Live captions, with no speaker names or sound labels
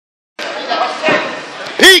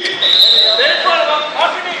Peak!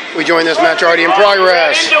 We join this match already in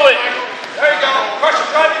progress. Into it. There you go. Crush it.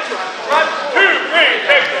 Drive into it. Drive. 2, 3,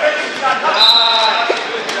 take it.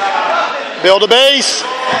 Build a base.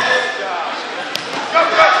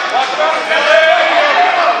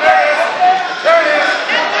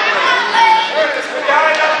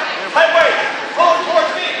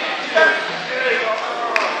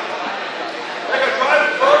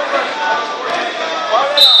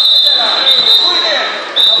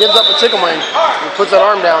 Gives up a chicken wing. He puts that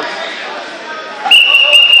arm down.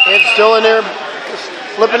 He's still in there,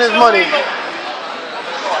 flipping his money.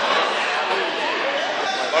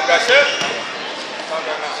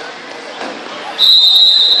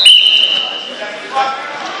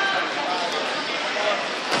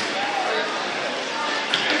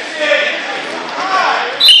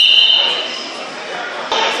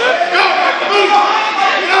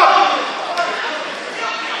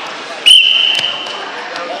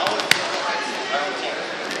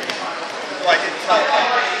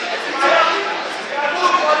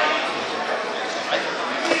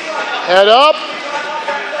 Head up.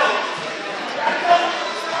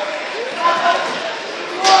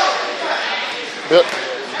 Yep.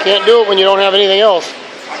 Can't do it when you don't have anything else.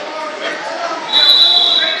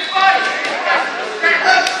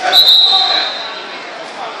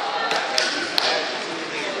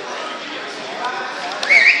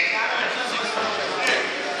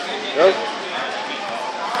 Yep.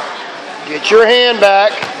 Get your hand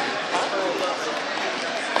back.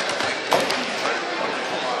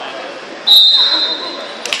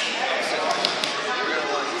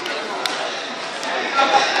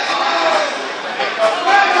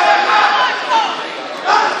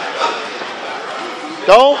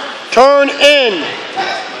 Don't turn in.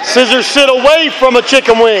 Scissors sit away from a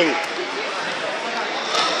chicken wing.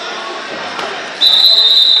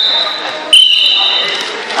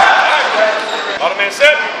 Automan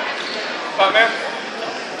set. 5 man.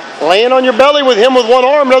 Laying on your belly with him with one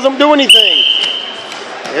arm doesn't do anything.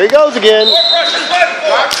 There he goes again. There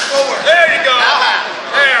you go.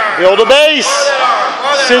 There. Build a base.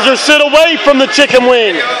 Scissors sit away from the chicken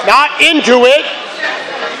wing, not into it.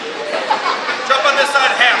 Jump on this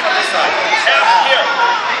side, half on this side. Half here.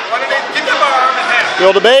 Underneath, keep the arm in half.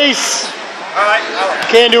 Build a base. All right.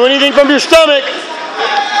 Can't do anything from your stomach.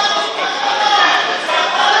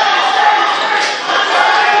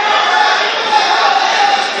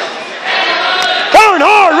 Turn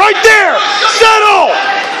hard, right there. Settle.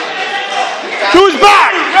 To his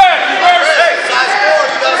back.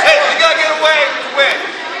 Hey, you gotta get away to win.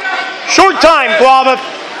 Short time, Guava.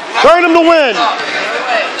 Turn him to win.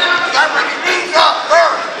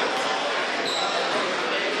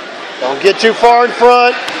 Don't get too far in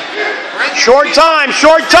front. Short time,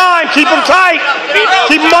 short time. Keep him tight.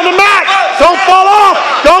 Keep him on the mat. Don't fall off.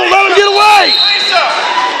 Don't let him get away.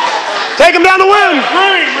 Take him down the win.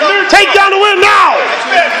 Take down the win now.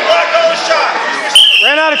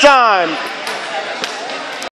 Ran out of time.